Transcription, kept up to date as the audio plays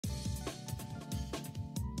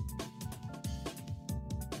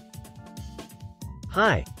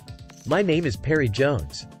Hi, my name is Perry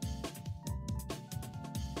Jones.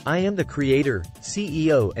 I am the creator,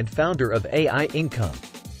 CEO, and founder of AI Income.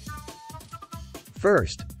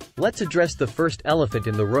 First, let's address the first elephant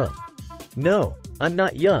in the room. No, I'm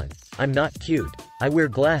not young, I'm not cute, I wear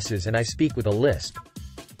glasses and I speak with a lisp.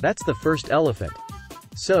 That's the first elephant.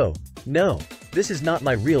 So, no, this is not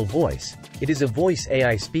my real voice, it is a voice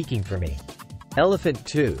AI speaking for me. Elephant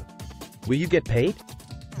 2. Will you get paid?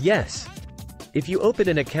 Yes. If you open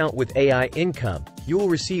an account with AI Income, you will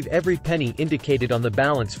receive every penny indicated on the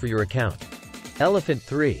balance for your account. Elephant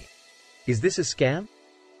 3. Is this a scam?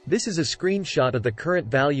 This is a screenshot of the current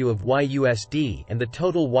value of YUSD and the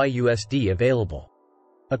total YUSD available.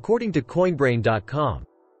 According to Coinbrain.com,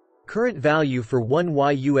 current value for 1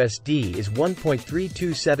 YUSD is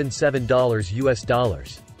 $1.3277 US.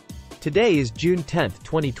 Today is June 10,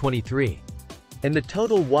 2023. And the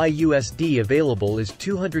total YUSD available is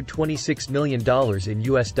 $226 million in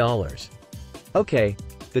US dollars. Okay,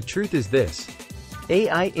 the truth is this.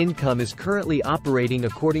 AI Income is currently operating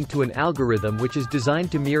according to an algorithm which is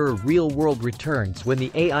designed to mirror real-world returns when the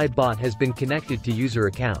AI bot has been connected to user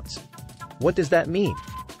accounts. What does that mean?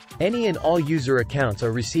 Any and all user accounts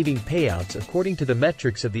are receiving payouts according to the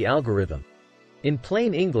metrics of the algorithm. In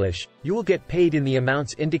plain English, you will get paid in the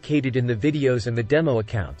amounts indicated in the videos and the demo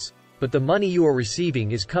accounts, but the money you are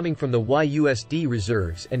receiving is coming from the YUSD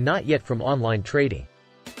reserves and not yet from online trading.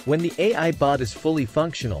 When the AI bot is fully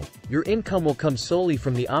functional, your income will come solely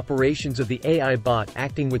from the operations of the AI bot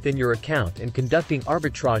acting within your account and conducting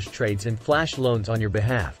arbitrage trades and flash loans on your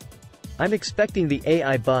behalf. I'm expecting the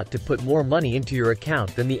AI bot to put more money into your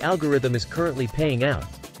account than the algorithm is currently paying out,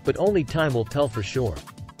 but only time will tell for sure.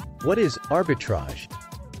 What is arbitrage?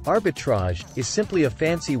 Arbitrage is simply a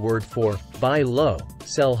fancy word for buy low,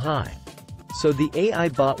 sell high. So the AI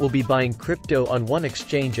bot will be buying crypto on one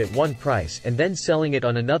exchange at one price and then selling it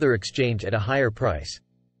on another exchange at a higher price.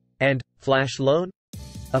 And flash loan?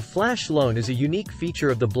 A flash loan is a unique feature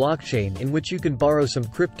of the blockchain in which you can borrow some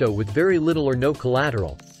crypto with very little or no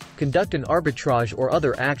collateral, conduct an arbitrage or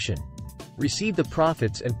other action, receive the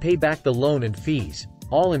profits and pay back the loan and fees,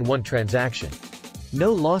 all in one transaction.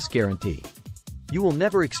 No loss guarantee. You will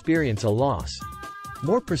never experience a loss.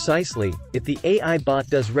 More precisely, if the AI bot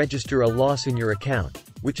does register a loss in your account,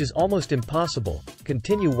 which is almost impossible,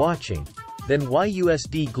 continue watching, then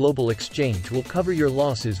YUSD Global Exchange will cover your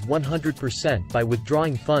losses 100% by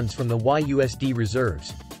withdrawing funds from the YUSD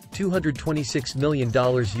reserves, $226 million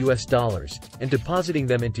US dollars, and depositing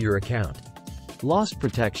them into your account. Loss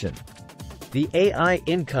protection. The AI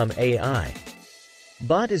Income AI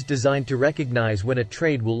bot is designed to recognize when a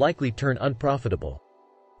trade will likely turn unprofitable.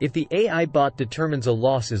 If the AI bot determines a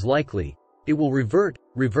loss is likely, it will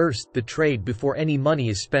reverse the trade before any money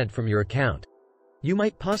is spent from your account. You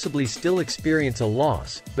might possibly still experience a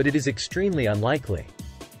loss, but it is extremely unlikely.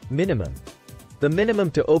 Minimum. The minimum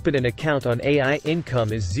to open an account on AI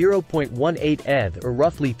Income is 0.18 ETH or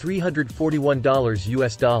roughly $341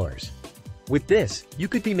 US dollars. With this, you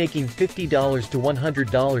could be making $50 to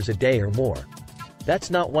 $100 a day or more.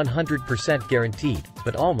 That's not 100% guaranteed,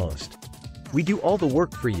 but almost. We do all the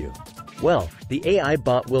work for you. Well, the AI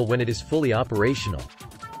bot will when it is fully operational.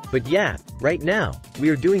 But yeah, right now, we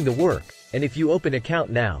are doing the work, and if you open an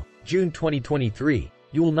account now, June 2023,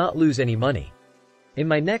 you will not lose any money. In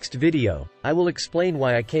my next video, I will explain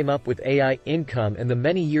why I came up with AI Income and the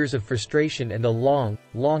many years of frustration and the long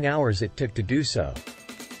hours it took to do so.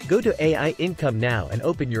 Go to AI Income now and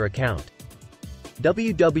open your account.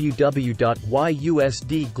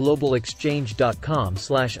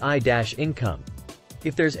 www.yusdglobalexchange.com/i-income.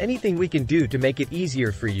 If there's anything we can do to make it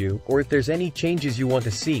easier for you, or if there's any changes you want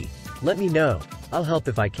to see, let me know. I'll help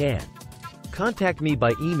if I can. Contact me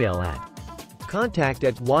by email at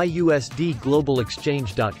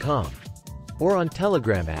contact@yusdglobalexchange.com or on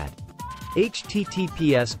Telegram at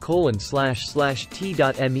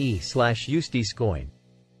https://t.me/usdscoin.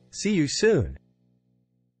 See you soon.